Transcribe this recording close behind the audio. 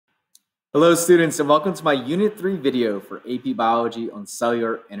Hello students and welcome to my Unit 3 video for AP Biology on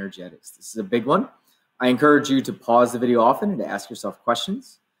cellular energetics. This is a big one. I encourage you to pause the video often and to ask yourself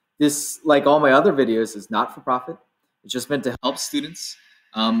questions. This, like all my other videos, is not for profit. It's just meant to help students.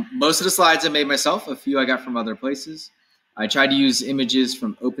 Most of the slides I made myself, a few I got from other places. I tried to use images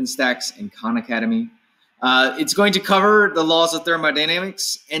from OpenStax and Khan Academy. It's going to cover the laws of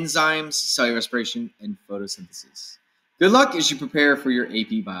thermodynamics, enzymes, cellular respiration, and photosynthesis. Good luck as you prepare for your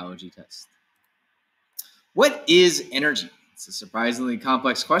AP Biology test. What is energy? It's a surprisingly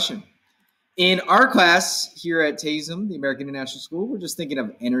complex question. In our class here at TASM, the American International School, we're just thinking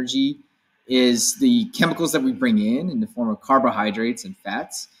of energy is the chemicals that we bring in the form of carbohydrates and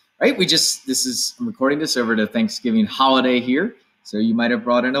fats, right? I'm recording this over the Thanksgiving holiday here, so you might have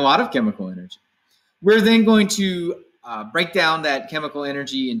brought in a lot of chemical energy. We're then going to break down that chemical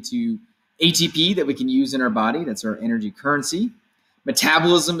energy into ATP that we can use in our body. That's our energy currency.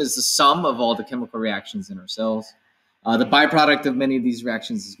 Metabolism is the sum of all the chemical reactions in our cells. The byproduct of many of these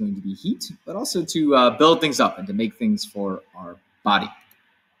reactions is going to be heat, but also to build things up and to make things for our body.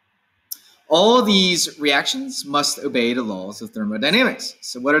 All of these reactions must obey the laws of thermodynamics.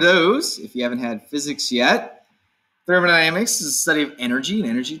 So what are those? If you haven't had physics yet, thermodynamics is the study of energy and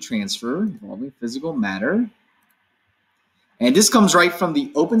energy transfer involving physical matter. And this comes right from the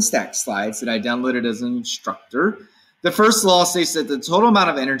OpenStax slides that I downloaded as an instructor. The first law states that the total amount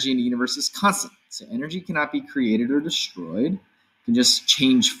of energy in the universe is constant. So energy cannot be created or destroyed. It can just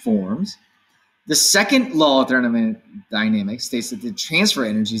change forms. The second law of thermodynamics states that the transfer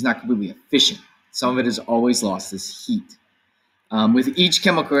energy is not completely efficient. Some of it is always lost as heat. With each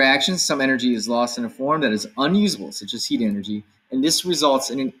chemical reaction, some energy is lost in a form that is unusable, such as heat energy, and this results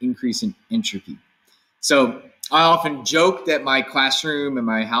in an increase in entropy. So I often joke that my classroom and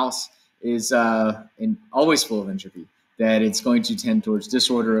my house is always full of entropy, that it's going to tend towards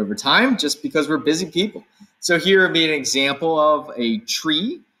disorder over time just because we're busy people. So here would be an example of a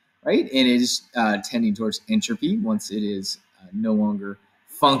tree, right? And it is tending towards entropy once it is no longer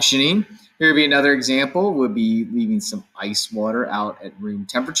functioning. Here would be another example, would be leaving some ice water out at room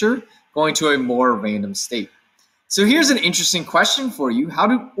temperature, going to a more random state. So here's an interesting question for you. How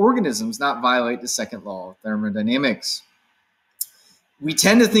do organisms not violate the second law of thermodynamics? We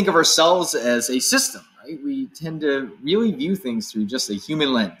tend to think of ourselves as a system, right? We tend to really view things through just a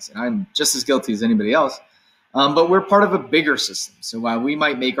human lens, and I'm just as guilty as anybody else, but we're part of a bigger system. So while we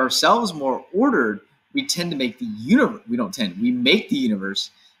might make ourselves more ordered, we tend to make the universe, we make the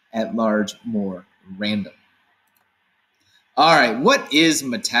universe at large more random. All right, what is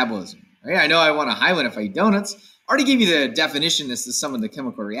metabolism? Right? I know I want to highlight if I eat donuts. I already gave you the definition as to some of the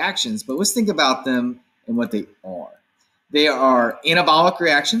chemical reactions, but let's think about them and what they are. They are anabolic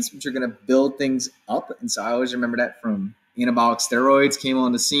reactions, which are going to build things up. And so I always remember that from anabolic steroids came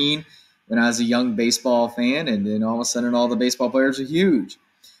on the scene when I was a young baseball fan, and then all of a sudden all the baseball players are huge.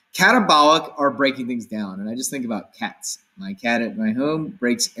 Catabolic are breaking things down, and I just think about cats. My cat at my home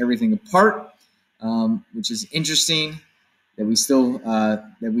breaks everything apart, which is interesting that we still,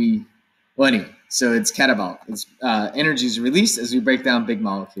 well, anyway, so it's catabolic. It's energy is released as we break down big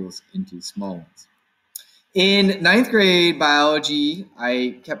molecules into small ones. In ninth grade biology,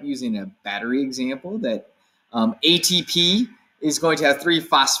 I kept using a battery example that ATP is going to have 3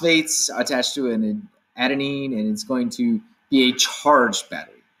 phosphates attached to an adenine, and it's going to be a charged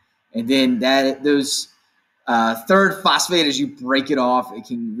battery. And then those third phosphate, as you break it off, it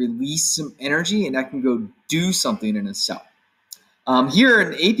can release some energy, and that can go do something in a cell. Here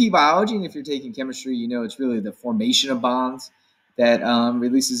in AP biology, and if you're taking chemistry, you know it's really the formation of bonds that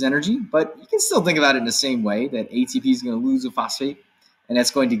releases energy, but you can still think about it in the same way that ATP is going to lose a phosphate, and that's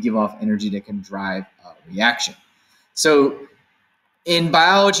going to give off energy that can drive a reaction. So in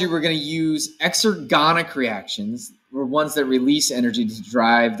biology, we're going to use exergonic reactions, or ones that release energy to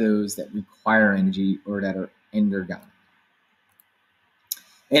drive those that require energy or that are endergonic.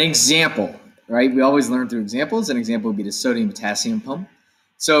 An example, right? We always learn through examples. An example would be the sodium-potassium pump.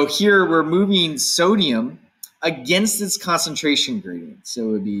 So here we're moving sodium against its concentration gradient. So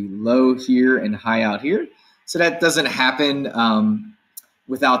it would be low here and high out here. So that doesn't happen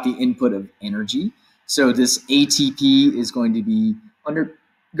without the input of energy. So this ATP is going to undergo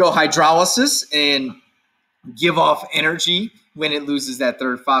hydrolysis and give off energy when it loses that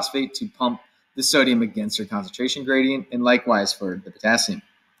third phosphate to pump the sodium against your concentration gradient, and likewise for the potassium.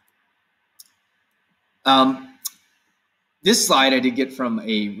 This slide I did get from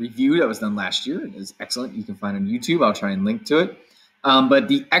a review that was done last year. It is excellent. You can find it on YouTube. I'll try and link to it. But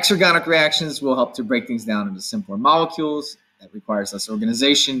the exergonic reactions will help to break things down into simpler molecules. That requires less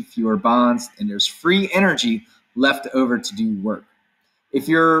organization, fewer bonds, and there's free energy left over to do work. If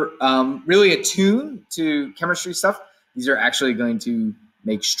you're really attuned to chemistry stuff, these are actually going to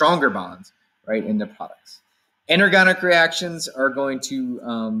make stronger bonds, right, in the products. Inorganic reactions are going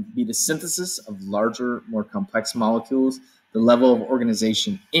to be the synthesis of larger, more complex molecules. The level of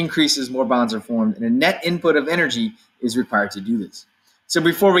organization increases, more bonds are formed, and a net input of energy is required to do this. So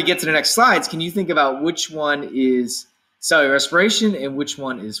before we get to the next slides, can you think about which one is cellular respiration and which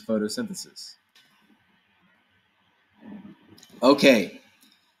one is photosynthesis? Okay,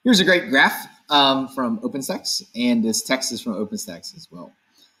 here's a great graph from OpenStax, and this text is from OpenStax as well.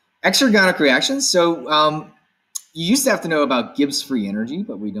 Exergonic reactions. So you used to have to know about Gibbs free energy,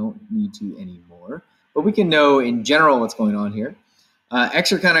 but we don't need to anymore. But we can know in general what's going on here.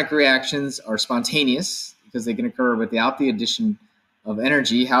 Exergonic reactions are spontaneous because they can occur without the addition of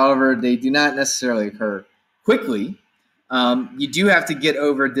energy. However, they do not necessarily occur quickly. You do have to get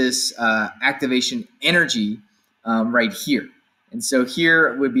over this activation energy right here. And so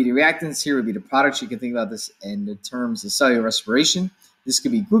here would be the reactants, here would be the products. You can think about this in the terms of cellular respiration. This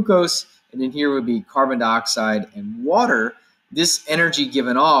could be glucose, and then here would be carbon dioxide and water. This energy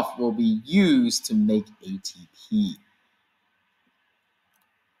given off will be used to make ATP.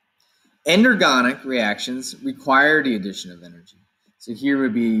 Endergonic reactions require the addition of energy. So here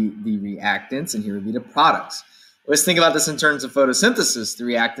would be the reactants, and here would be the products. Let's think about this in terms of photosynthesis. The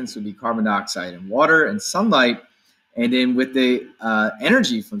reactants would be carbon dioxide and water and sunlight. And then with the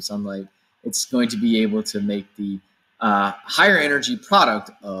energy from sunlight, it's going to be able to make the higher energy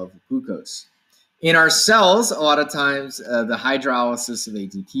product of glucose. In our cells, a lot of times, the hydrolysis of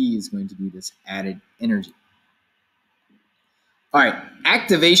ATP is going to be this added energy. All right,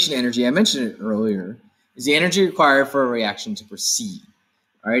 activation energy, I mentioned it earlier, is the energy required for a reaction to proceed.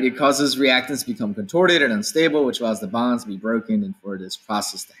 All right, it causes reactants to become contorted and unstable, which allows the bonds to be broken and for this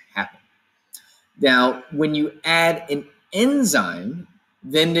process to happen. Now, when you add an enzyme,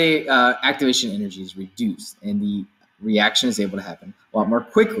 then the activation energy is reduced and the reaction is able to happen a lot more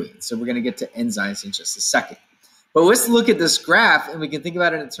quickly. So we're going to get to enzymes in just a second. But let's look at this graph and we can think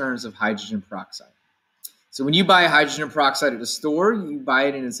about it in terms of hydrogen peroxide. So when you buy hydrogen peroxide at the store, you buy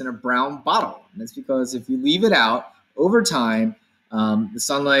it and it's in a brown bottle. And that's because if you leave it out over time, the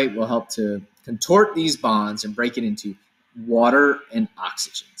sunlight will help to contort these bonds and break it into water and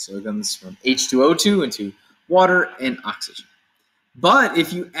oxygen. So it comes from H2O2 into water and oxygen. But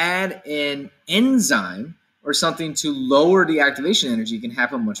if you add an enzyme or something to lower the activation energy, it can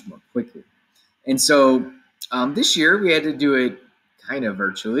happen much more quickly. And so this year we had to do it kind of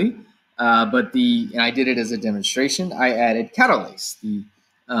virtually, but and I did it as a demonstration. I added catalase, the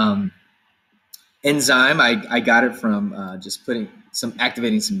enzyme. I got it from just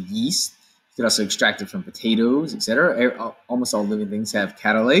activating some yeast. You could also extract it from potatoes, etc. Almost all living things have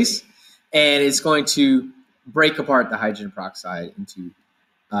catalase, and it's going to break apart the hydrogen peroxide into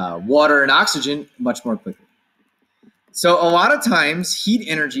water and oxygen much more quickly. So a lot of times, heat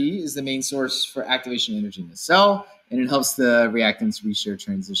energy is the main source for activation energy in the cell, and it helps the reactants reach their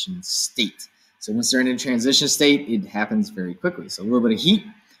transition state. So once they're in a transition state, it happens very quickly. So a little bit of heat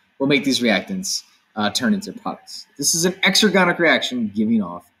will make these reactants turn into products. This is an exergonic reaction giving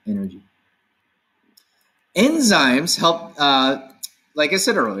off energy. Enzymes help, like I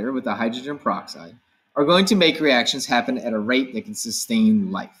said earlier, with the hydrogen peroxide, are going to make reactions happen at a rate that can sustain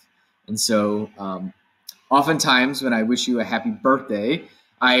life. And so oftentimes when I wish you a happy birthday,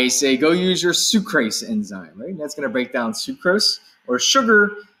 I say, go use your sucrase enzyme, right? And that's going to break down sucrose or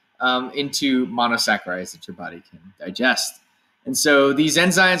sugar into monosaccharides that your body can digest. And so these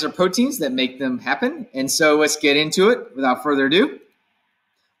enzymes are proteins that make them happen. And so let's get into it without further ado.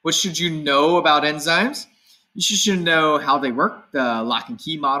 What should you know about enzymes? You should know how they work, the lock and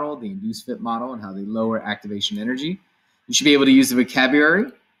key model, the induced fit model, and how they lower activation energy. You should be able to use the vocabulary.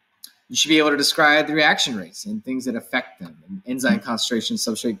 You should be able to describe the reaction rates and things that affect them, and enzyme concentration,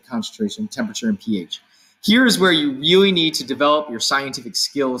 substrate concentration, temperature, and pH. Here's where you really need to develop your scientific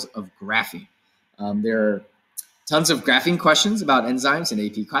skills of graphing. There are tons of graphing questions about enzymes in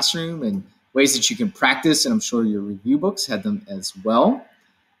AP Classroom and ways that you can practice, and I'm sure your review books had them as well.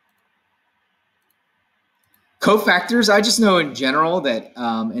 Cofactors, I just know in general that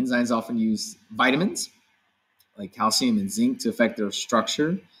enzymes often use vitamins like calcium and zinc to affect their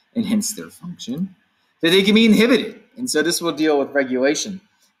structure and hence their function, that they can be inhibited. And so this will deal with regulation.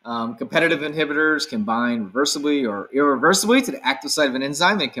 Competitive inhibitors can bind reversibly or irreversibly to the active site of an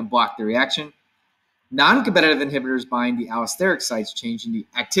enzyme and can block the reaction. Non-competitive inhibitors bind the allosteric sites, changing the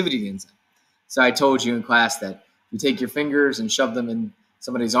activity of the enzyme. So I told you in class that you take your fingers and shove them in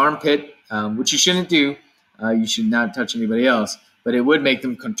somebody's armpit, which you shouldn't do. You should not touch anybody else, but it would make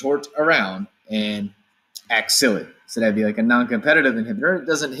them contort around and act silly. So that'd be like a non-competitive inhibitor. It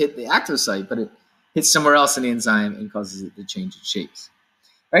doesn't hit the active site, but it hits somewhere else in the enzyme and causes it to change its shapes.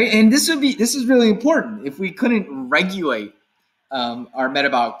 Right? And this is really important. If we couldn't regulate our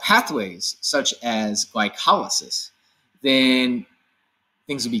metabolic pathways, such as glycolysis, then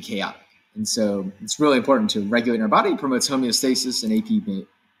things would be chaotic. And so it's really important to regulate in our body. It promotes homeostasis and AP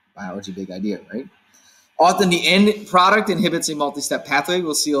biology, big idea, right? Often the end product inhibits a multi-step pathway.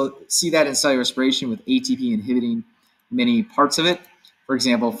 We'll see that in cellular respiration with ATP inhibiting many parts of it. For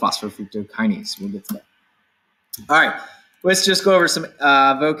example, phosphofructokinase. We'll get to that. All right, let's just go over some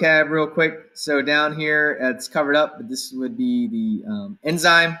vocab real quick. So down here, it's covered up, but this would be the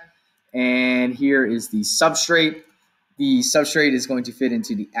enzyme. And here is the substrate. The substrate is going to fit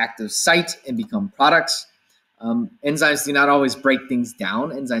into the active site and become products. Enzymes do not always break things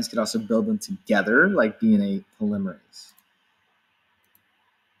down. Enzymes could also build them together, like DNA polymerase.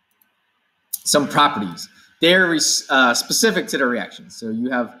 Some properties. They're specific to the reaction. So you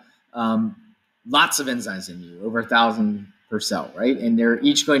have lots of enzymes in you, over 1,000 per cell, right? And they're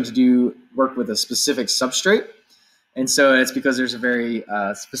each going to work with a specific substrate. And so it's because there's a very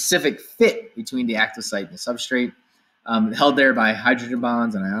specific fit between the active site and the substrate, held there by hydrogen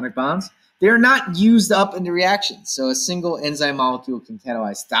bonds and ionic bonds. They're not used up in the reaction. So a single enzyme molecule can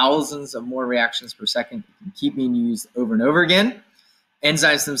catalyze thousands of more reactions per second. It can keep being used over and over again.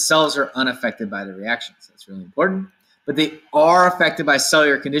 Enzymes themselves are unaffected by the reactions. That's really important. But they are affected by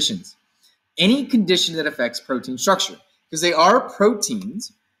cellular conditions. Any condition that affects protein structure, because they are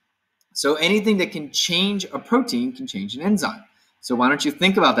proteins. So anything that can change a protein can change an enzyme. So why don't you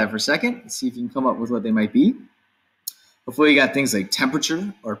think about that for a second and see if you can come up with what they might be. Hopefully you got things like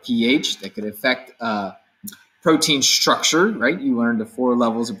temperature or pH that could affect protein structure, right? You learned the 4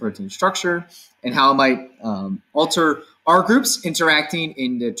 levels of protein structure and how it might alter R groups interacting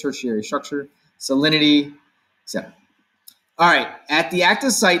in the tertiary structure, salinity, etc. All right, at the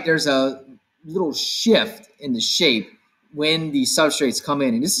active site, there's a little shift in the shape when the substrates come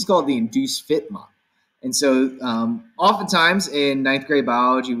in, and this is called the induced fit model. And so oftentimes in 9th grade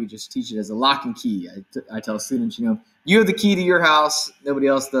biology, we just teach it as a lock and key. I tell students, you have the key to your house, nobody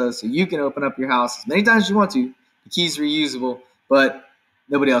else does, so you can open up your house as many times as you want to. The key's reusable, but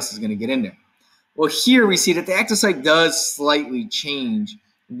nobody else is going to get in there. Well, here we see that the active site does slightly change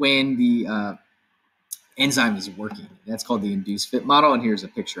when the enzyme is working. That's called the induced fit model, and here's a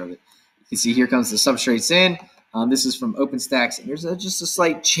picture of it. You can see here comes the substrates in. This is from OpenStax, and there's just a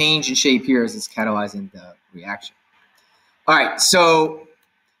slight change in shape here as it's catalyzing the reaction. All right, so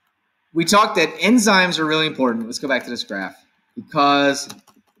we talked that enzymes are really important. Let's go back to this graph because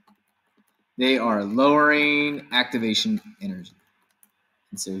they are lowering activation energy.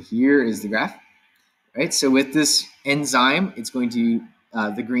 And so here is the graph, right? So with this enzyme, it's going to,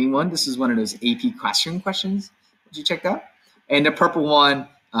 the green one, this is one of those AP classroom questions that you checked out, and the purple one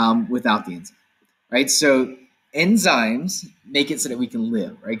without the enzyme, right? So enzymes make it so that we can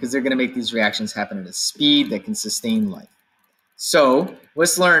live, right? Because they're going to make these reactions happen at a speed that can sustain life. So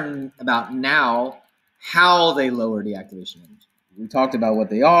let's learn about now how they lower the activation energy. We talked about what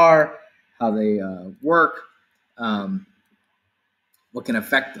they are, how they work, what can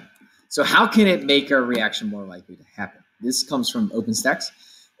affect them. So how can it make a reaction more likely to happen? This comes from OpenStax.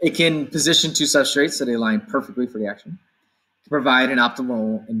 It can position 2 substrates so they align perfectly for the action. It can provide an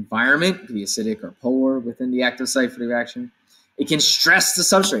optimal environment, it can be acidic or polar within the active site for the reaction. It can stress the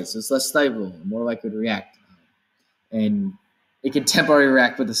substrate, so it's less stable and more likely to react. And it can temporarily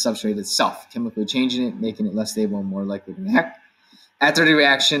react with the substrate itself, chemically changing it, making it less stable and more likely to react. After the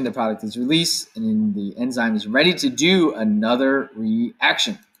reaction, the product is released, and then the enzyme is ready to do another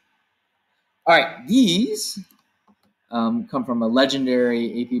reaction. All right, these come from a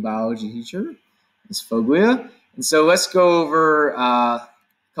legendary AP biology teacher, Ms. Foglia. And so let's go over a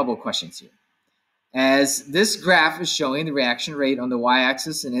couple of questions here. As this graph is showing the reaction rate on the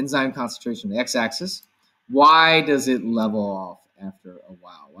y-axis and enzyme concentration on the x-axis, why does it level off after a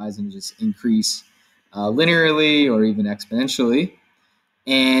while? Why doesn't it just increase linearly or even exponentially?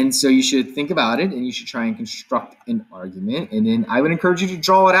 And so you should think about it, and you should try and construct an argument. And then I would encourage you to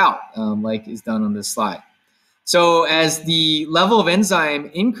draw it out like is done on this slide. So as the level of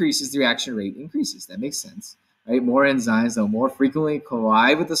enzyme increases, the reaction rate increases. That makes sense, right? More enzymes, they'll more frequently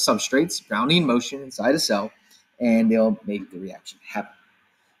collide with the substrates, grounding motion inside a cell, and they'll make the reaction happen.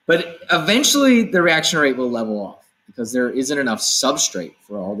 But eventually, the reaction rate will level off because there isn't enough substrate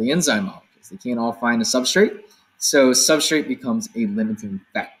for all the enzyme molecules. They can't all find a substrate, so substrate becomes a limiting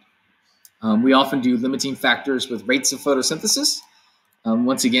factor. We often do limiting factors with rates of photosynthesis.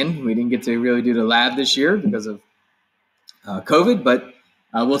 Once again, we didn't get to really do the lab this year because of COVID, but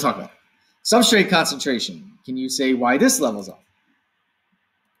we'll talk about it. Substrate concentration. Can you say why this level's off?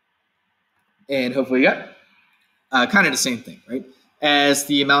 And hopefully you got kind of the same thing, right? As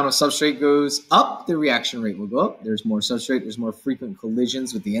the amount of substrate goes up, the reaction rate will go up. There's more substrate, there's more frequent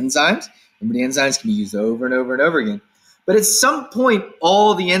collisions with the enzymes. Remember, the enzymes can be used over and over and over again. But at some point,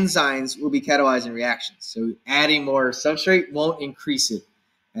 all the enzymes will be catalyzing reactions. So adding more substrate won't increase it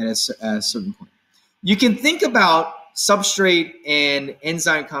at a certain point. You can think about substrate and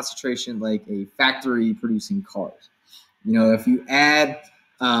enzyme concentration like a factory producing cars. You know, if you add,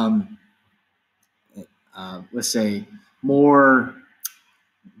 let's say, more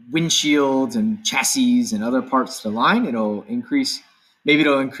windshields and chassis and other parts to the line, it'll increase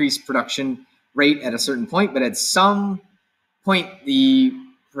production rate at a certain point, but at some point the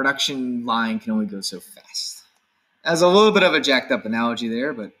production line can only go so fast. That's a little bit of a jacked up analogy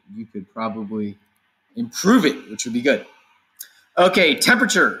there, but you could probably improve it, which would be good. Okay,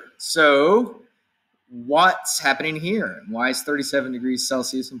 temperature. So what's happening here? Why is 37 degrees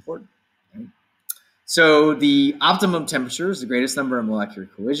Celsius important? Okay. So the optimum temperature is the greatest number of molecular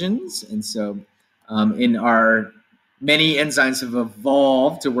collisions. And so many enzymes have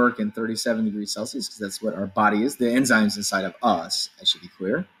evolved to work in 37 degrees Celsius because that's what our body is. The enzymes inside of us, I should be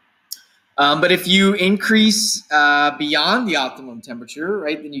clear. But if you increase beyond the optimum temperature,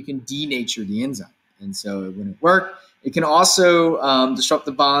 right, then you can denature the enzyme. And so it wouldn't work. It can also disrupt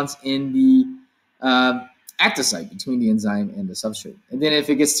the bonds in the active site between the enzyme and the substrate. And then if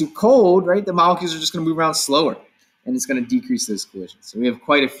it gets too cold, right, the molecules are just going to move around slower, and it's going to decrease those collisions. So we have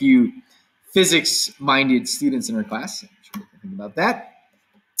quite a few physics-minded students in our class. I'm sure we can think about that.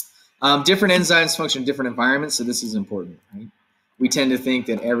 Different enzymes function in different environments, so this is important, right? We tend to think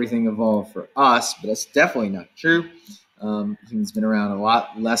that everything evolved for us, but that's definitely not true. Humans been around a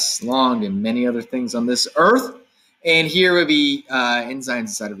lot less long than many other things on this earth. And here would be enzymes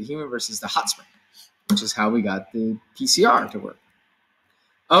inside of a human versus the hot spring, which is how we got the PCR to work.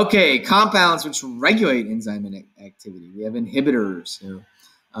 Okay, compounds which regulate enzyme activity. We have inhibitors. So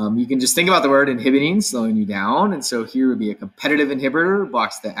you can just think about the word inhibiting, slowing you down. And so here would be a competitive inhibitor,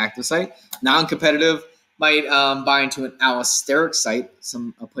 blocks the active site. Non-competitive might bind to an allosteric site,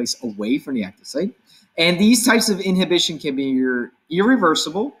 a place away from the active site. And these types of inhibition can be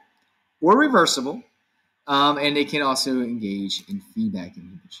irreversible or reversible, and they can also engage in feedback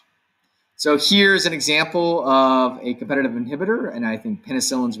inhibition. So here's an example of a competitive inhibitor, and I think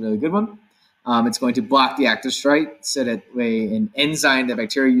penicillin is a really good one. It's going to block the active site so that way an enzyme that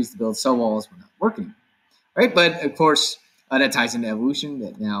bacteria use to build cell walls will not work anymore, right? But of course, that ties into evolution,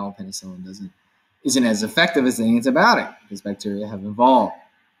 that now penicillin isn't as effective as the antibiotic because bacteria have evolved.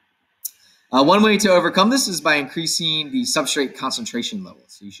 One way to overcome this is by increasing the substrate concentration level.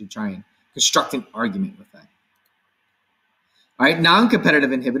 So you should try and construct an argument with that. All right, non-competitive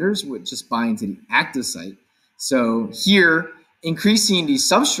inhibitors would just bind to the active site. So here, increasing the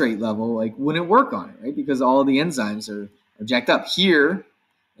substrate level wouldn't work on it, right? Because all the enzymes are jacked up. Here,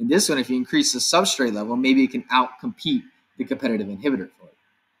 in this one, if you increase the substrate level, maybe it can outcompete the competitive inhibitor for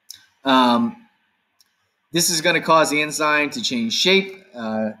it. This is going to cause the enzyme to change shape.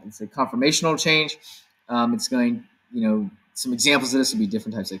 It's a conformational change. It's going, some examples of this would be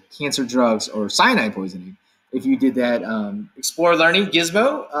different types of cancer drugs or cyanide poisoning. If you did that Explore Learning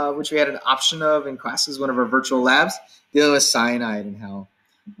Gizmo, which we had an option of in classes, one of our virtual labs, dealing with cyanide and how,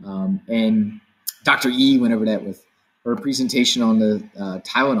 and Dr. E went over that with her presentation on the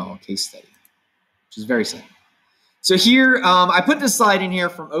Tylenol case study, which is very sad. So here, I put this slide in here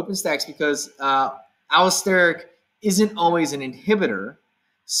from OpenStax because allosteric isn't always an inhibitor.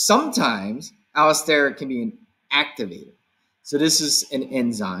 Sometimes allosteric can be an activator. So this is an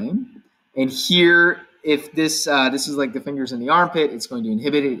enzyme. And here, if this is like the fingers in the armpit, it's going to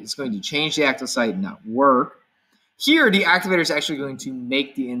inhibit it. It's going to change the active site and not work. Here, the activator is actually going to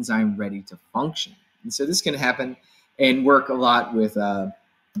make the enzyme ready to function. And so this can happen and work a lot with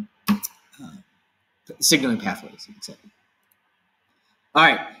signaling pathways, etc. All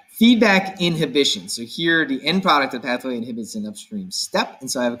right, feedback inhibition. So here, the end product of the pathway inhibits an upstream step.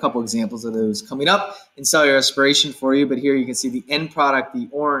 And so I have a couple examples of those coming up in cellular respiration for you. But here you can see the end product, the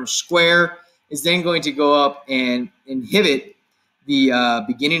orange square, is then going to go up and inhibit the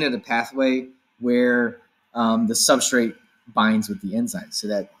beginning of the pathway where the substrate binds with the enzyme. So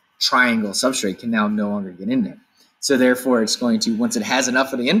that triangle substrate can now no longer get in there. So therefore, it's going to, once it has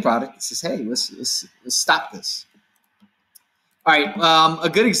enough of the end product, it says, hey, let's stop this. All right, a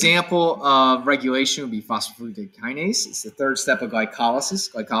good example of regulation would be phospholipid kinase. It's the third step of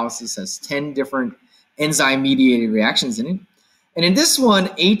glycolysis. Glycolysis has 10 different enzyme-mediated reactions in it. And in this one,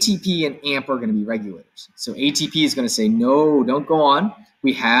 ATP and AMP are going to be regulators. So ATP is going to say, no, don't go on.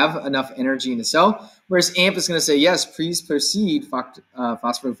 We have enough energy in the cell. Whereas AMP is going to say, yes, please proceed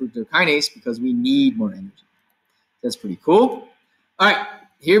phosphofructokinase because we need more energy. That's pretty cool. All right,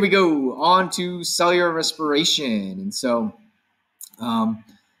 here we go on to cellular respiration. And so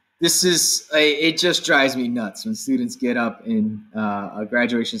this is, it just drives me nuts when students get up in a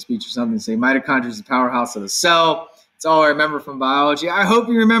graduation speech or something and say, mitochondria is the powerhouse of the cell. It's all I remember from biology. I hope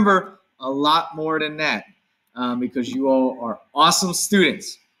you remember a lot more than that because you all are awesome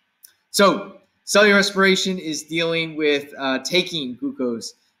students. So cellular respiration is dealing with taking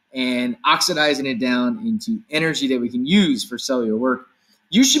glucose and oxidizing it down into energy that we can use for cellular work.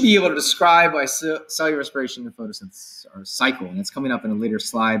 You should be able to describe why cellular respiration and photosynthesis are a cycle, and it's coming up in a later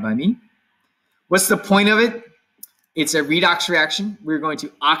slide by me. What's the point of it? It's a redox reaction. We're going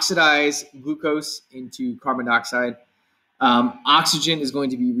to oxidize glucose into carbon dioxide. Oxygen is going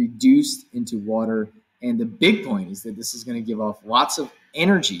to be reduced into water, and the big point is that this is going to give off lots of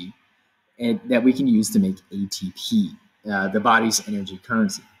energy that we can use to make ATP, the body's energy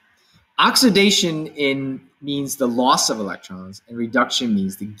currency. Oxidation means the loss of electrons, and reduction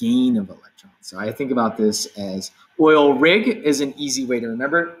means the gain of electrons. So I think about this as oil rig is an easy way to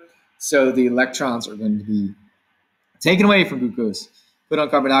remember it. So the electrons are going to be taken away from glucose, put on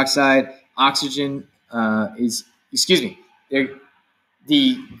carbon dioxide. Oxygen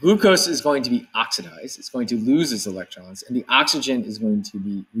the glucose is going to be oxidized. It's going to lose its electrons, and the oxygen is going to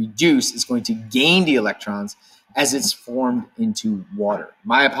be reduced. It's going to gain the electrons as it's formed into water.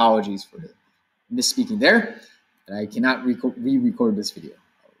 My apologies for the misspeaking there, but I cannot re-record this video.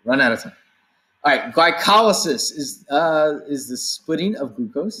 I'll run out of time. All right, glycolysis is the splitting of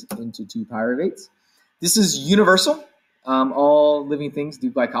glucose into two pyruvates. This is universal. All living things do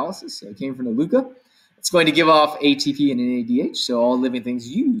glycolysis. So it came from the LUCA. It's going to give off ATP and NADH, so all living things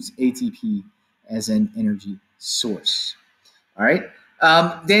use ATP as an energy source. All right.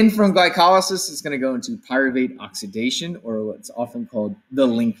 Then from glycolysis, it's going to go into pyruvate oxidation, or what's often called the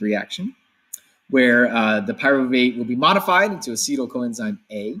link reaction, where the pyruvate will be modified into acetyl coenzyme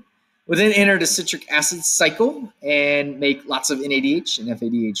A, will then enter the citric acid cycle and make lots of NADH and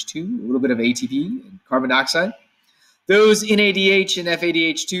FADH2, a little bit of ATP and carbon dioxide. Those NADH and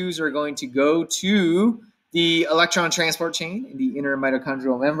FADH2s are going to go to the electron transport chain in the inner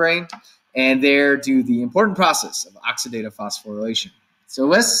mitochondrial membrane, and there do the important process of oxidative phosphorylation. So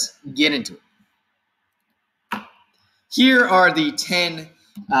let's get into it. Here are the 10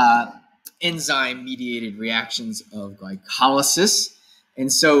 enzyme-mediated reactions of glycolysis.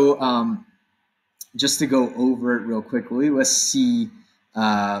 And so just to go over it real quickly, let's see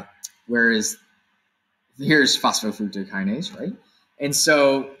here's phosphofructokinase, right? And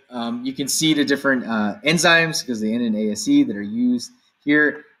so you can see the different enzymes because they end in ASE that are used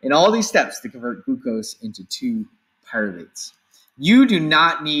here in all these steps to convert glucose into two pyruvates. You do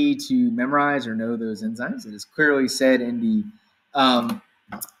not need to memorize or know those enzymes. It is clearly said in the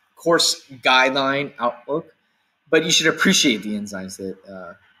course guideline outlook, but you should appreciate the enzymes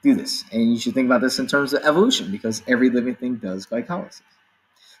that do this. And you should think about this in terms of evolution because every living thing does glycolysis.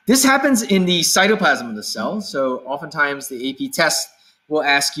 This happens in the cytoplasm of the cell. So oftentimes the AP test will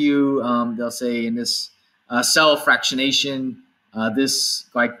ask you, they'll say in this cell fractionation, this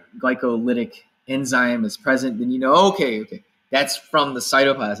glycolytic enzyme is present, then you know, okay, that's from the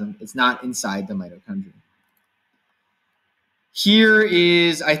cytoplasm. It's not inside the mitochondria. Here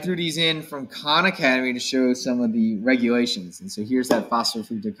is, I threw these in from Khan Academy to show some of the regulations. And so here's that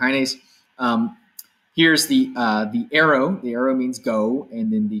phosphofructokinase. Here's the arrow. The arrow means go,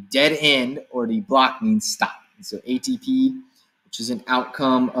 and then the dead end or the block means stop. And so ATP, which is an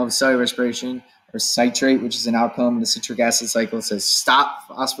outcome of cellular respiration, or citrate, which is an outcome of the citric acid cycle, says stop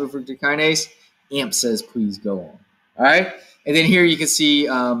phosphofructokinase. AMP says please go on. All right, and then here you can see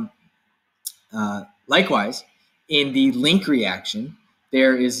likewise in the link reaction,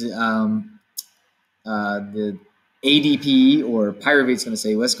 there is the ADP or pyruvate is going to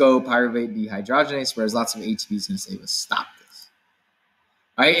say, let's go pyruvate dehydrogenase, whereas lots of ATP is going to say, let's stop this.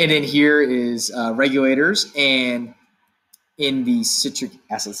 All right, and then here is regulators, and in the citric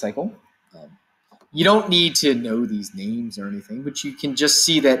acid cycle, you don't need to know these names or anything, but you can just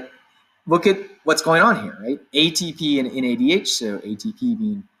see that, look at what's going on here, right? ATP and NADH, so ATP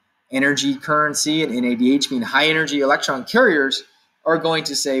being energy currency and NADH being high energy electron carriers, are going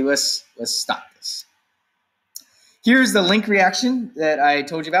to say, let's stop this. Here's the link reaction that I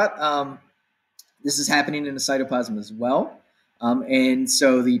told you about. This is happening in the cytoplasm as well. And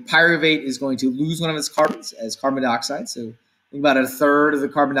so the pyruvate is going to lose one of its carbons as carbon dioxide. So think about a third of the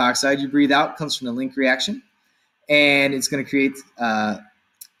carbon dioxide you breathe out comes from the link reaction. And it's going to create, well,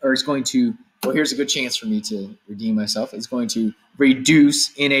 here's a good chance for me to redeem myself. It's going to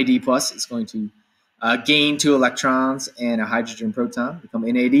reduce NAD+. It's going to gain 2 electrons and a hydrogen proton, become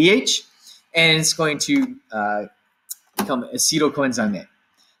NADH, and it's going to become acetyl coenzyme A.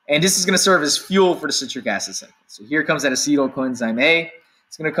 And this is going to serve as fuel for the citric acid cycle. So here comes that acetyl coenzyme A.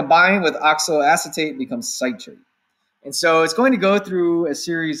 It's going to combine with oxaloacetate and become citrate. And so it's going to go through a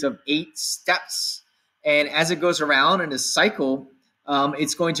series of 8 steps. And as it goes around in this cycle,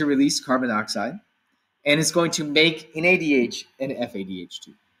 it's going to release carbon dioxide. And it's going to make NADH and FADH2.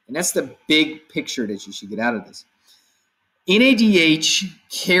 And that's the big picture that you should get out of this. NADH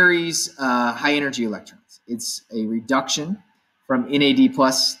carries high energy electrons. It's a reduction from NAD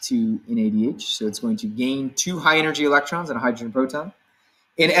plus to NADH. So it's going to gain 2 high energy electrons and a hydrogen proton.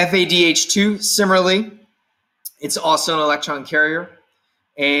 In FADH2, similarly, it's also an electron carrier.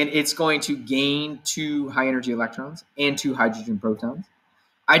 And it's going to gain 2 high energy electrons and 2 hydrogen protons.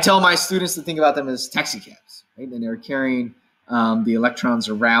 I tell my students to think about them as taxi cabs, right? And they're carrying the electrons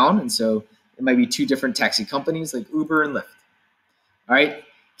around. And so it might be 2 different taxi companies like Uber and Lyft. All right.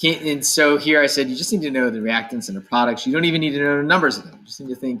 And so here I said, you just need to know the reactants and the products. You don't even need to know the numbers of them. You just need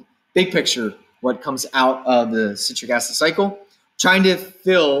to think big picture, what comes out of the citric acid cycle, trying to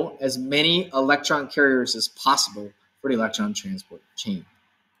fill as many electron carriers as possible for the electron transport chain.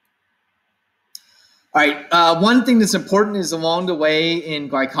 All right, one thing that's important is along the way in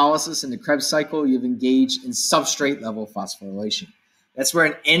glycolysis in the Krebs cycle, you've engaged in substrate level phosphorylation. That's where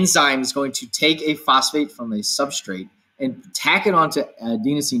an enzyme is going to take a phosphate from a substrate and tack it onto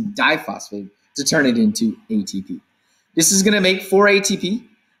adenosine diphosphate to turn it into ATP. This is going to make 4 ATP,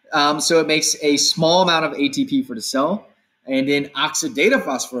 so it makes a small amount of ATP for the cell, and then oxidative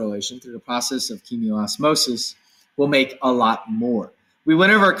phosphorylation through the process of chemiosmosis will make a lot more. We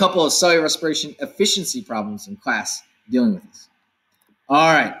went over a couple of cellular respiration efficiency problems in class dealing with this.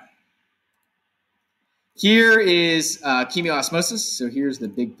 All right. Here is chemiosmosis. So here's the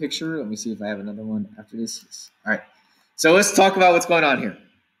big picture. Let me see if I have another one after this. All right. So let's talk about what's going on here.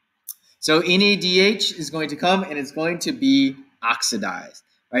 So NADH is going to come and it's going to be oxidized,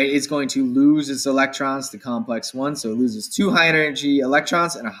 right? It's going to lose its electrons to complex 1. So it loses 2 high energy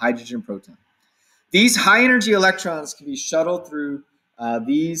electrons and a hydrogen proton. These high energy electrons can be shuttled through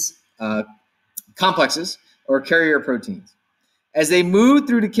these complexes or carrier proteins. As they move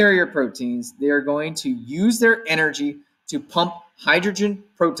through the carrier proteins, they are going to use their energy to pump hydrogen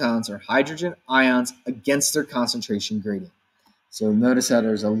protons or hydrogen ions against their concentration gradient. So notice how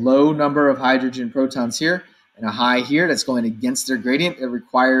there's a low number of hydrogen protons here and a high here that's going against their gradient. It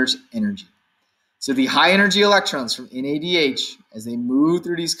requires energy. So the high energy electrons from NADH, as they move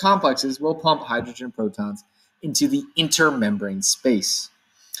through these complexes, will pump hydrogen protons into the intermembrane space.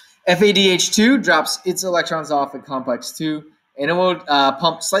 FADH2 drops its electrons off at complex 2, and it will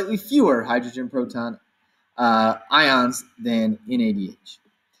pump slightly fewer hydrogen proton ions than NADH.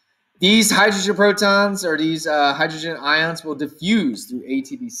 These hydrogen protons or these hydrogen ions will diffuse through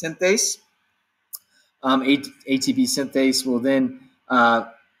ATP synthase. ATP synthase will then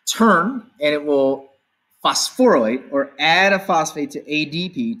turn and it will phosphorylate or add a phosphate to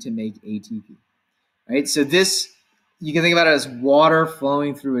ADP to make ATP. Right? So this, you can think about it as water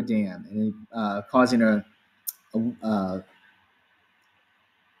flowing through a dam and causing it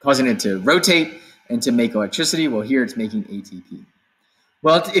to rotate and to make electricity. Well, here it's making ATP.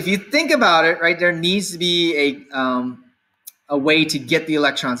 Well, if you think about it, right, there needs to be a way to get the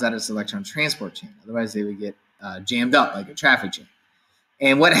electrons out of this electron transport chain. Otherwise, they would get jammed up like a traffic jam.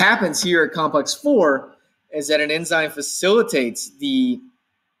 And what happens here at complex 4 is that an enzyme facilitates the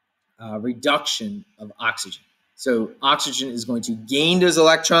reduction of oxygen. So oxygen is going to gain those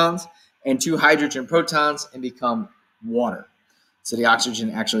electrons and 2 hydrogen protons and become water. So the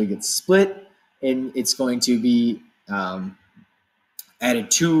oxygen actually gets split and it's going to be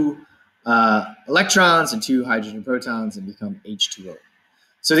added 2 electrons and 2 hydrogen protons and become H2O.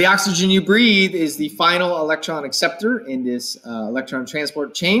 So the oxygen you breathe is the final electron acceptor in this electron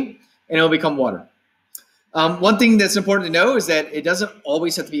transport chain, and it will become water. One thing that's important to know is that it doesn't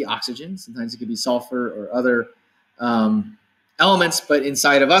always have to be oxygen. Sometimes it could be sulfur or other elements, but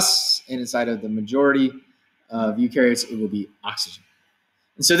inside of us and inside of the majority of eukaryotes, it will be oxygen.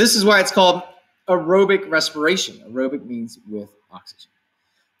 And so this is why it's called aerobic respiration. Aerobic means with oxygen.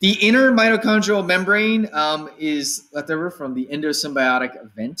 The inner mitochondrial membrane is left over from the endosymbiotic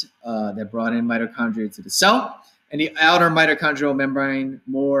event that brought in mitochondria to the cell. And the outer mitochondrial membrane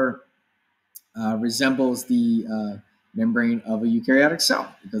more resembles the membrane of a eukaryotic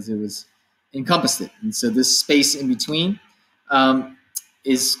cell because it was encompassed it. And so this space in between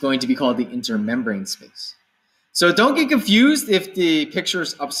is going to be called the intermembrane space. So don't get confused if the picture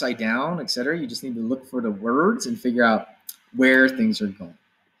is upside down, etc. You just need to look for the words and figure out where things are going.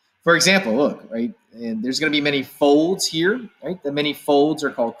 For example, look, right, and there's going to be many folds here, right? The many folds are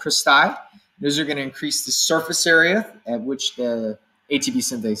called cristae. Those are going to increase the surface area at which the ATP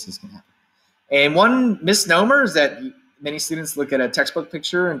synthesis can happen. And one misnomer is that many students look at a textbook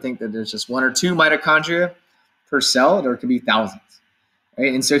picture and think that there's just 1 or 2 mitochondria per cell. There could be thousands,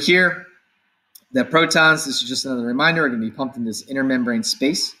 right? And so here, the protons, this is just another reminder, are going to be pumped in this intermembrane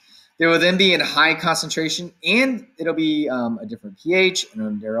space. They will then be in high concentration, and it'll be a different pH,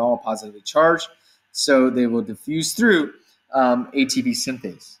 and they're all positively charged. So they will diffuse through ATP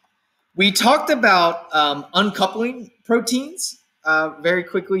synthase. We talked about uncoupling proteins very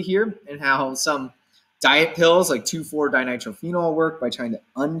quickly here, and how some diet pills like 2,4-dinitrophenol work by trying to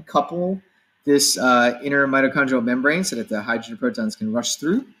uncouple this inner mitochondrial membrane so that the hydrogen protons can rush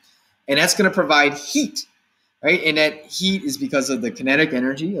through. And that's going to provide heat, right? And that heat is because of the kinetic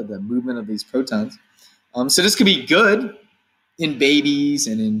energy of the movement of these protons. So this could be good in babies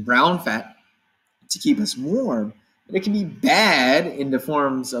and in brown fat to keep us warm. But it can be bad in the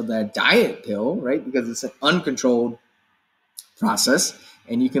forms of that diet pill, right? Because it's an uncontrolled process,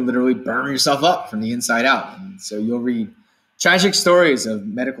 and you can literally burn yourself up from the inside out. And so you'll read tragic stories of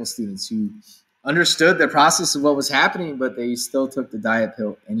medical students who understood the process of what was happening, but they still took the diet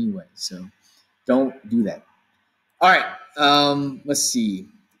pill anyway. So don't do that. All right, let's see.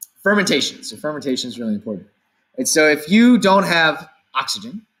 Fermentation. So fermentation is really important. And so if you don't have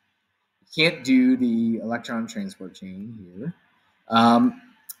oxygen, you can't do the electron transport chain here.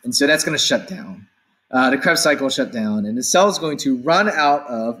 And so that's going to shut down. The Krebs cycle will shut down, and the cell is going to run out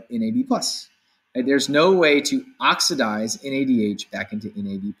of NAD+. Right? There's no way to oxidize NADH back into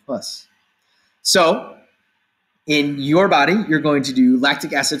NAD+. So in your body, you're going to do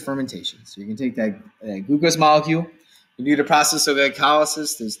lactic acid fermentation. So you can take that glucose molecule, you do the process of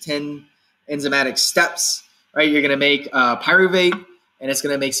glycolysis. There's 10 enzymatic steps, right? You're going to make pyruvate, and it's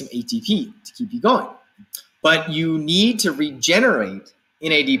going to make some ATP to keep you going. But you need to regenerate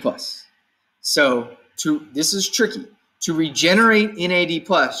NAD+. So this is tricky. To regenerate NAD+,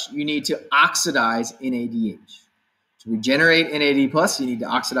 you need to oxidize NADH. To regenerate NAD+, you need to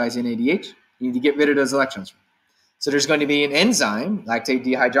oxidize NADH. You need to get rid of those electrons. So there's going to be an enzyme, lactate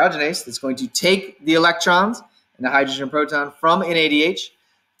dehydrogenase, that's going to take the electrons and the hydrogen proton from NADH,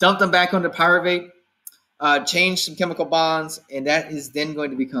 dump them back onto pyruvate, change some chemical bonds, and that is then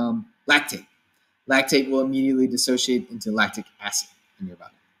going to become lactate. Lactate will immediately dissociate into lactic acid in your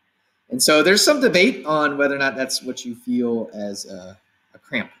body. And so there's some debate on whether or not that's what you feel as a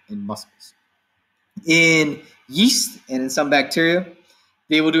cramp in muscles. In yeast and in some bacteria,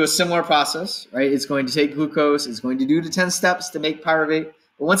 they will do a similar process, right? It's going to take glucose. It's going to do the 10 steps to make pyruvate.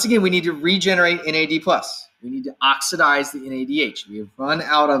 But once again, we need to regenerate NAD+. We need to oxidize the NADH. We have run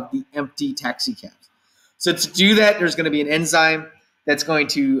out of the empty taxicabs. So to do that, there's going to be an enzyme that's going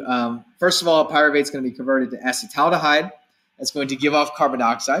to, first of all, pyruvate is going to be converted to acetaldehyde. That's going to give off carbon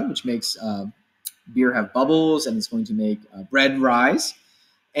dioxide, which makes beer have bubbles, and it's going to make bread rise.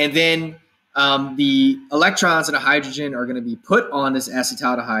 And then the electrons and the hydrogen are going to be put on this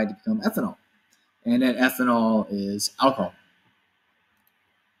acetaldehyde to become ethanol. And that ethanol is alcohol.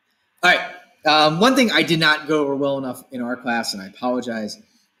 All right. One thing I did not go over well enough in our class, and I apologize,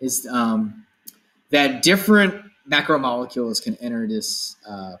 is that different macromolecules can enter this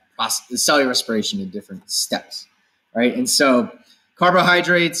process, cellular respiration in different steps, right? And so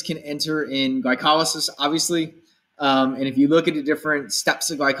carbohydrates can enter in glycolysis, obviously. And if you look at the different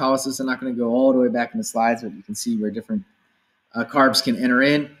steps of glycolysis, I'm not going to go all the way back in the slides, but you can see where different carbs can enter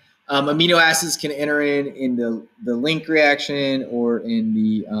in. Amino acids can enter in the link reaction or in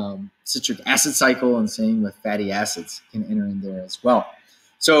the citric acid cycle, and same with fatty acids can enter in there as well.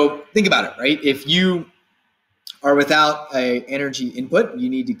 So think about it, right? If you are without an energy input, you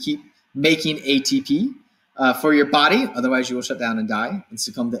need to keep making ATP for your body. Otherwise, you will shut down and die and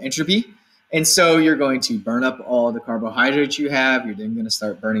succumb to entropy. And so you're going to burn up all the carbohydrates you have. You're then going to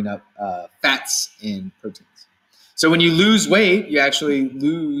start burning up fats and proteins. So when you lose weight, you actually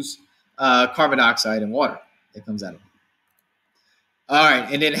lose carbon dioxide and water that comes out of it. All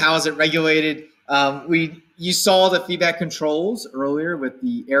right, and then how is it regulated? You saw the feedback controls earlier with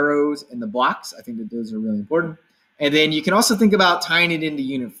the arrows and the blocks. I think that those are really important. And then you can also think about tying it into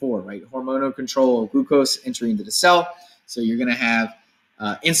unit 4, right? Hormonal control of glucose entering into the cell. So you're going to have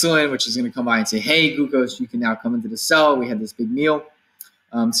insulin, which is going to come by and say, hey, glucose, you can now come into the cell. We had this big meal.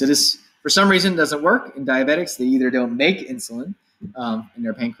 So this, for some reason, doesn't work in diabetics. They either don't make insulin in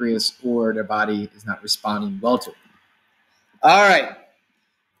their pancreas, or their body is not responding well to it. All right.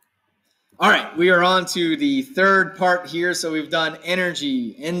 All right, we are on to the third part here. So we've done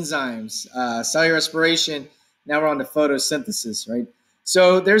energy, enzymes, cellular respiration. Now we're on to photosynthesis, right?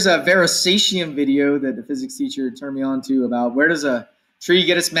 So there's a Verisation video that the physics teacher turned me on to about where does a tree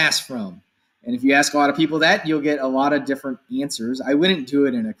get its mass from? And if you ask a lot of people that, you'll get a lot of different answers. I wouldn't do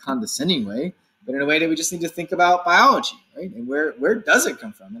it in a condescending way, but in a way that we just need to think about biology, right? And where does it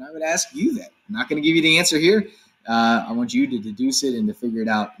come from? And I would ask you that. I'm not going to give you the answer here. I want you to deduce it and to figure it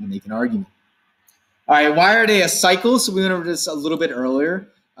out and make an argument. All right, why are they a cycle? So we went over this a little bit earlier.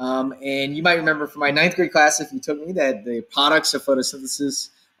 And you might remember from my 9th grade class, if you took me, that the products of photosynthesis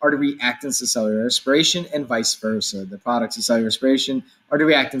are the reactants of cellular respiration and vice versa. The products of cellular respiration are the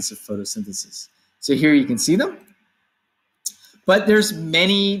reactants of photosynthesis. So here you can see them. But there's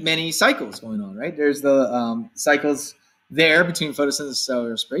many cycles going on, right? There's the cycles there between photosynthesis and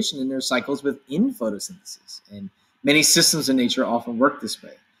cellular respiration, and there's cycles within photosynthesis. And many systems in nature often work this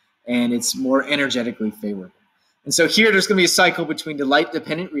way, and it's more energetically favorable. And so here there's going to be a cycle between the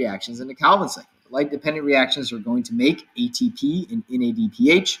light-dependent reactions and the Calvin cycle. The light-dependent reactions are going to make ATP and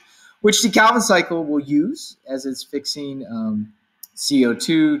NADPH, which the Calvin cycle will use as it's fixing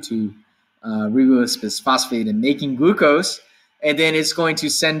CO2 to ribose bisphosphate and making glucose. And then it's going to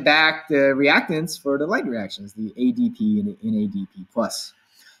send back the reactants for the light reactions, the ADP and the NADP+.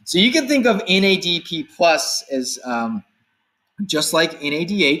 So you can think of NADP+ as just like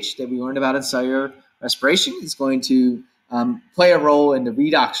NADH that we learned about in cellular respiration. Is going to play a role in the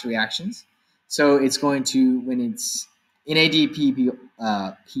redox reactions. So it's going to, when it's NADP+, it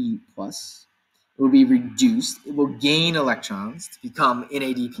will be reduced. It will gain electrons to become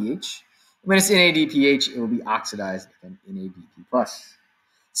NADPH. When it's NADPH, it will be oxidized and NADP+.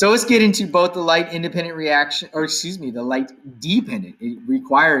 So let's get into both the light independent reaction, or excuse me, the light dependent. It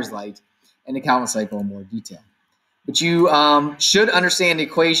requires light, and the Calvin cycle in more detail. But you should understand the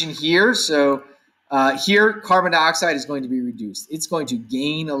equation here. So here, carbon dioxide is going to be reduced. It's going to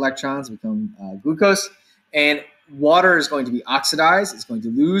gain electrons, become glucose, and water is going to be oxidized. It's going to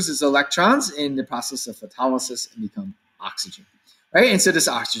lose its electrons in the process of photolysis and become oxygen. Right? And so this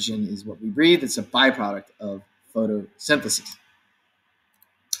oxygen is what we breathe. It's a byproduct of photosynthesis.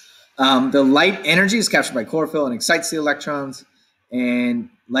 The light energy is captured by chlorophyll and excites the electrons. And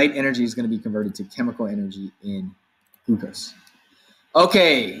light energy is going to be converted to chemical energy in glucose.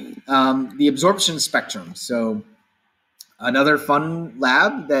 Okay, the absorption spectrum. So another fun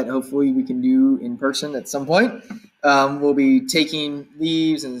lab that hopefully we can do in person at some point. We'll be taking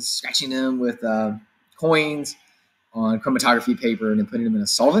leaves and scratching them with coins on chromatography paper and then putting them in a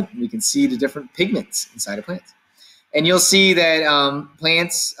solvent. We can see the different pigments inside of plants. And you'll see that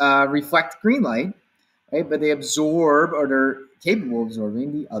plants reflect green light, right? But they absorb, or they're capable of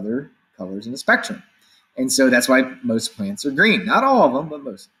absorbing, the other colors in the spectrum. And so that's why most plants are green. Not all of them, but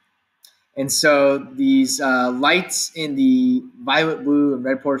most. And so these lights in the violet, blue, and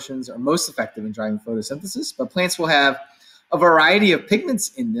red portions are most effective in driving photosynthesis. But plants will have a variety of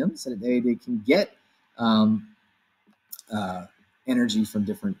pigments in them so that they can get energy from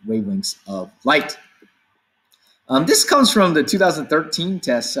different wavelengths of light. This comes from the 2013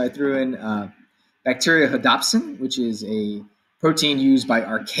 test. I threw in bacteria hodopsin, which is a protein used by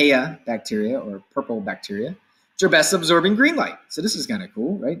archaea bacteria, or purple bacteria, which are best absorbing green light. So this is kind of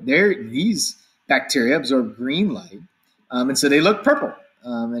cool, right? These bacteria absorb green light, and so they look purple,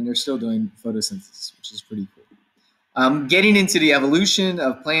 and they're still doing photosynthesis, which is pretty cool. Getting into the evolution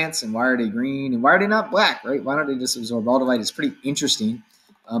of plants and why are they green and why are they not black, right? Why don't they just absorb all the light? It's pretty interesting,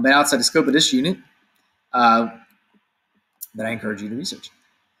 but outside the scope of this unit, that I encourage you to research.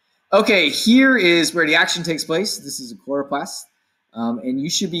 Okay, here is where the action takes place. This is a chloroplast, and you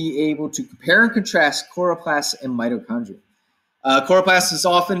should be able to compare and contrast chloroplasts and mitochondria. Chloroplast is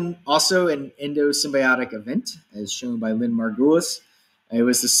often also an endosymbiotic event, as shown by Lynn Margulis. It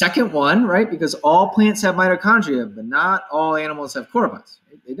was the second one, right? Because all plants have mitochondria, but not all animals have chloroplasts.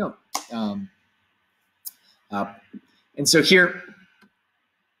 Right? They don't. And so here,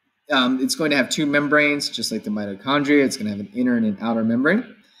 it's going to have two membranes, just like the mitochondria. It's going to have an inner and an outer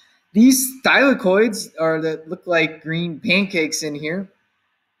membrane. These thylakoids that look like green pancakes in here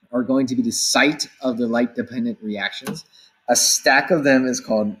are going to be the site of the light-dependent reactions. A stack of them is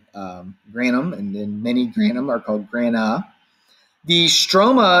called granum, and then many granum are called grana. The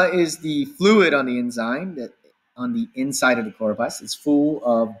stroma is the fluid on the enzyme that on the inside of the chloroplast. It's full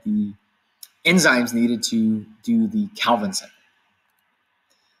of the enzymes needed to do the Calvin cycle.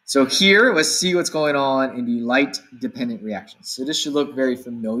 So here, let's see what's going on in the light-dependent reactions. So this should look very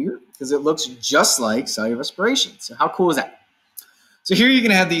familiar because it looks just like cellular respiration. So how cool is that? So here you're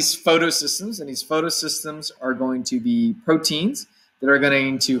going to have these photosystems, and these photosystems are going to be proteins that are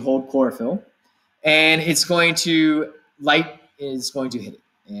going to hold chlorophyll, and light is going to hit it.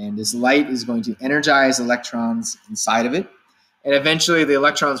 And this light is going to energize electrons inside of it, and eventually the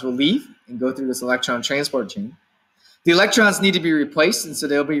electrons will leave and go through this electron transport chain. The electrons need to be replaced, and so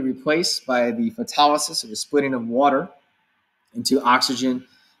they'll be replaced by the photolysis, or the splitting of water into oxygen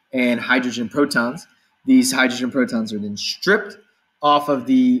and hydrogen protons. These hydrogen protons are then stripped off of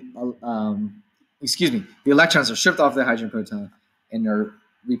the, the electrons are stripped off the hydrogen proton and are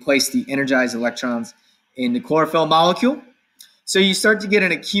replaced the energized electrons in the chlorophyll molecule. So you start to get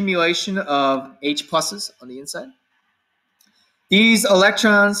an accumulation of H pluses on the inside. These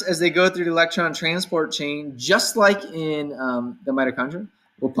electrons, as they go through the electron transport chain, just like in the mitochondria,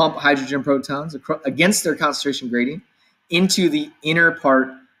 will pump hydrogen protons against their concentration gradient into the inner part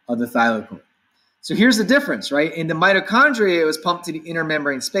of the thylakoid. So here's the difference, right? In the mitochondria, it was pumped to the inner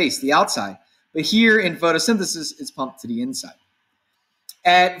membrane space, the outside. But here in photosynthesis, it's pumped to the inside.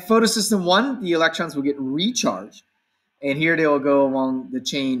 At photosystem 1, the electrons will get recharged. And here they will go along the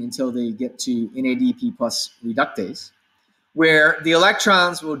chain until they get to NADP plus reductase, where the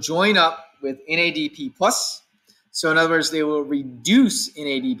electrons will join up with NADP plus. So in other words, they will reduce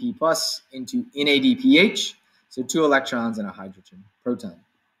NADP plus into NADPH, so 2 electrons and a hydrogen proton.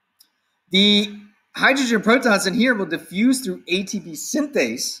 The hydrogen protons in here will diffuse through ATP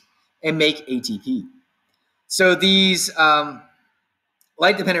synthase and make ATP. So these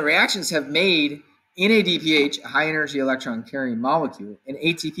light-dependent reactions have made NADPH, a high-energy electron-carrying molecule, and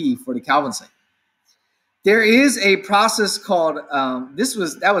ATP for the Calvin cycle. There is a process called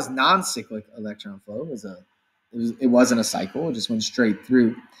that was non-cyclic electron flow. It wasn't a cycle; it just went straight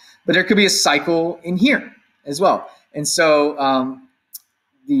through. But there could be a cycle in here as well, and so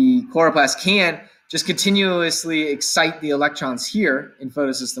the chloroplast can just continuously excite the electrons here in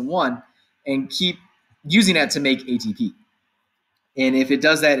photosystem 1 and keep using that to make ATP. And if it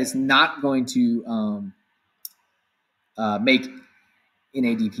does that, it's not going to make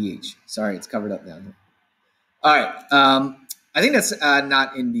NADPH. Sorry, it's covered up down here. All right. I think that's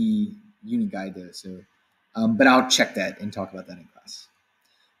not in the unit guide though. So, but I'll check that and talk about that in class.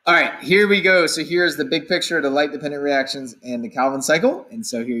 All right, here we go. So here's the big picture of the light-dependent reactions and the Calvin cycle. And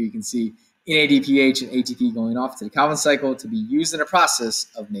so here you can see NADPH and ATP going off to the Calvin cycle to be used in a process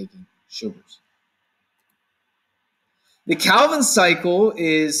of making sugars. The Calvin cycle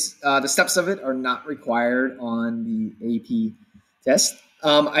is, the steps of it are not required on the AP test.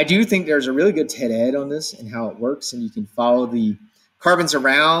 I do think there's a really good TED Ed on this and how it works, and you can follow the carbons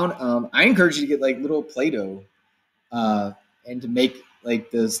around. I encourage you to get like little Play-Doh and to make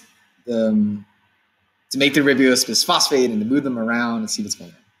like this, to make the ribulose bisphosphate and to move them around and see what's going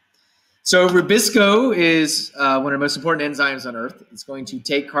on. So Rubisco is one of the most important enzymes on Earth. It's going to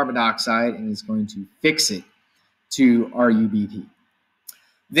take carbon dioxide and it's going to fix it to RUBP.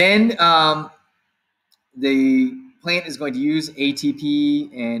 Then the plant is going to use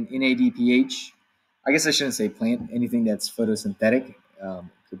ATP and NADPH. I guess I shouldn't say plant, anything that's photosynthetic.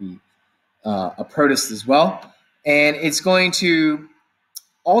 Could be a protist as well. And it's going to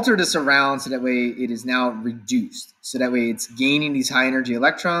alter this around so that way it is now reduced. So that way it's gaining these high energy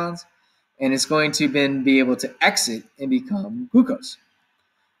electrons and it's going to then be able to exit and become glucose.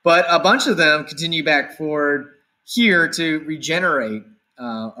 But a bunch of them continue back forward here to regenerate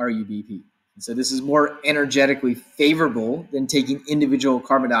RUBP. And so this is more energetically favorable than taking individual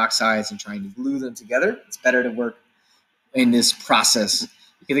carbon dioxides and trying to glue them together. It's better to work in this process.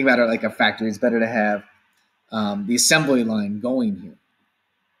 You can think about it like a factory. It's better to have the assembly line going here.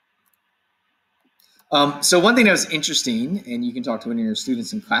 So one thing that was interesting, and you can talk to one of your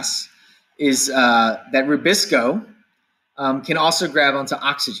students in class, is that Rubisco can also grab onto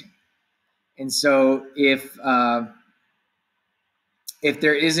oxygen. And so if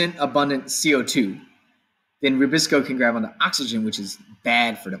there isn't abundant CO2, then Rubisco can grab onto oxygen, which is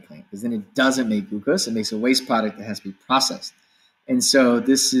bad for the plant because then it doesn't make glucose. It makes a waste product that has to be processed. And so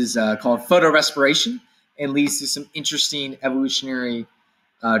this is called photorespiration and leads to some interesting evolutionary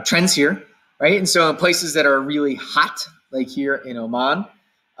trends here, right? And so in places that are really hot, like here in Oman,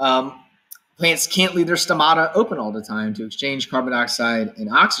 plants can't leave their stomata open all the time to exchange carbon dioxide and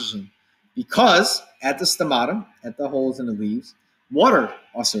oxygen because at the stomata, at the holes in the leaves, water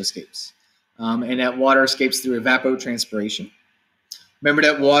also escapes. And that water escapes through evapotranspiration. Remember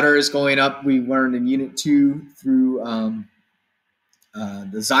that water is going up, we learned in Unit 2, through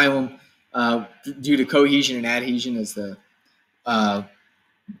the xylem due to cohesion and adhesion as the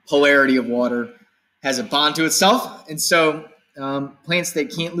polarity of water has a bond to itself. And so plants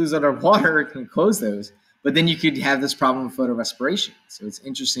that can't lose other water can close those. But then you could have this problem of photorespiration. So it's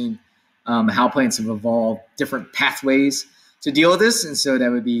interesting how plants have evolved different pathways to deal with this. And so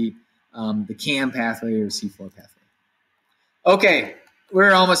that would be the CAM pathway or C4 pathway. Okay,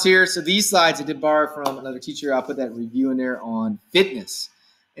 we're almost here. So these slides I did borrow from another teacher. I'll put that review in there on fitness.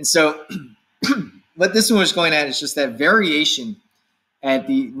 And so what this one was going at is just that variation at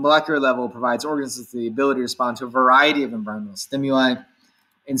the molecular level provides organisms the ability to respond to a variety of environmental stimuli.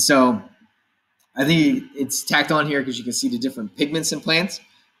 And so I think it's tacked on here because you can see the different pigments in plants,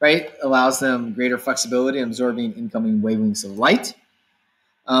 right? Allows them greater flexibility in absorbing incoming wavelengths of light.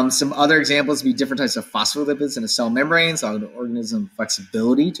 Some other examples would be different types of phospholipids in the cell membranes, allow the organism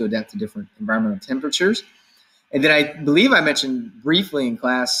flexibility to adapt to different environmental temperatures. And then I believe I mentioned briefly in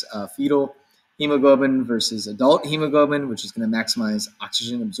class fetal hemoglobin versus adult hemoglobin, which is going to maximize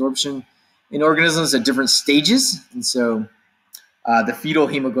oxygen absorption in organisms at different stages. And so the fetal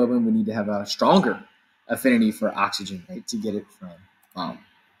hemoglobin would need to have a stronger affinity for oxygen, right, to get it from mom.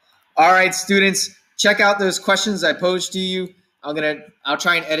 All right, students, check out those questions I posed to you. I'll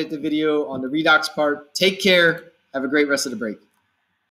try and edit the video on the redox part. Take care. Have a great rest of the break.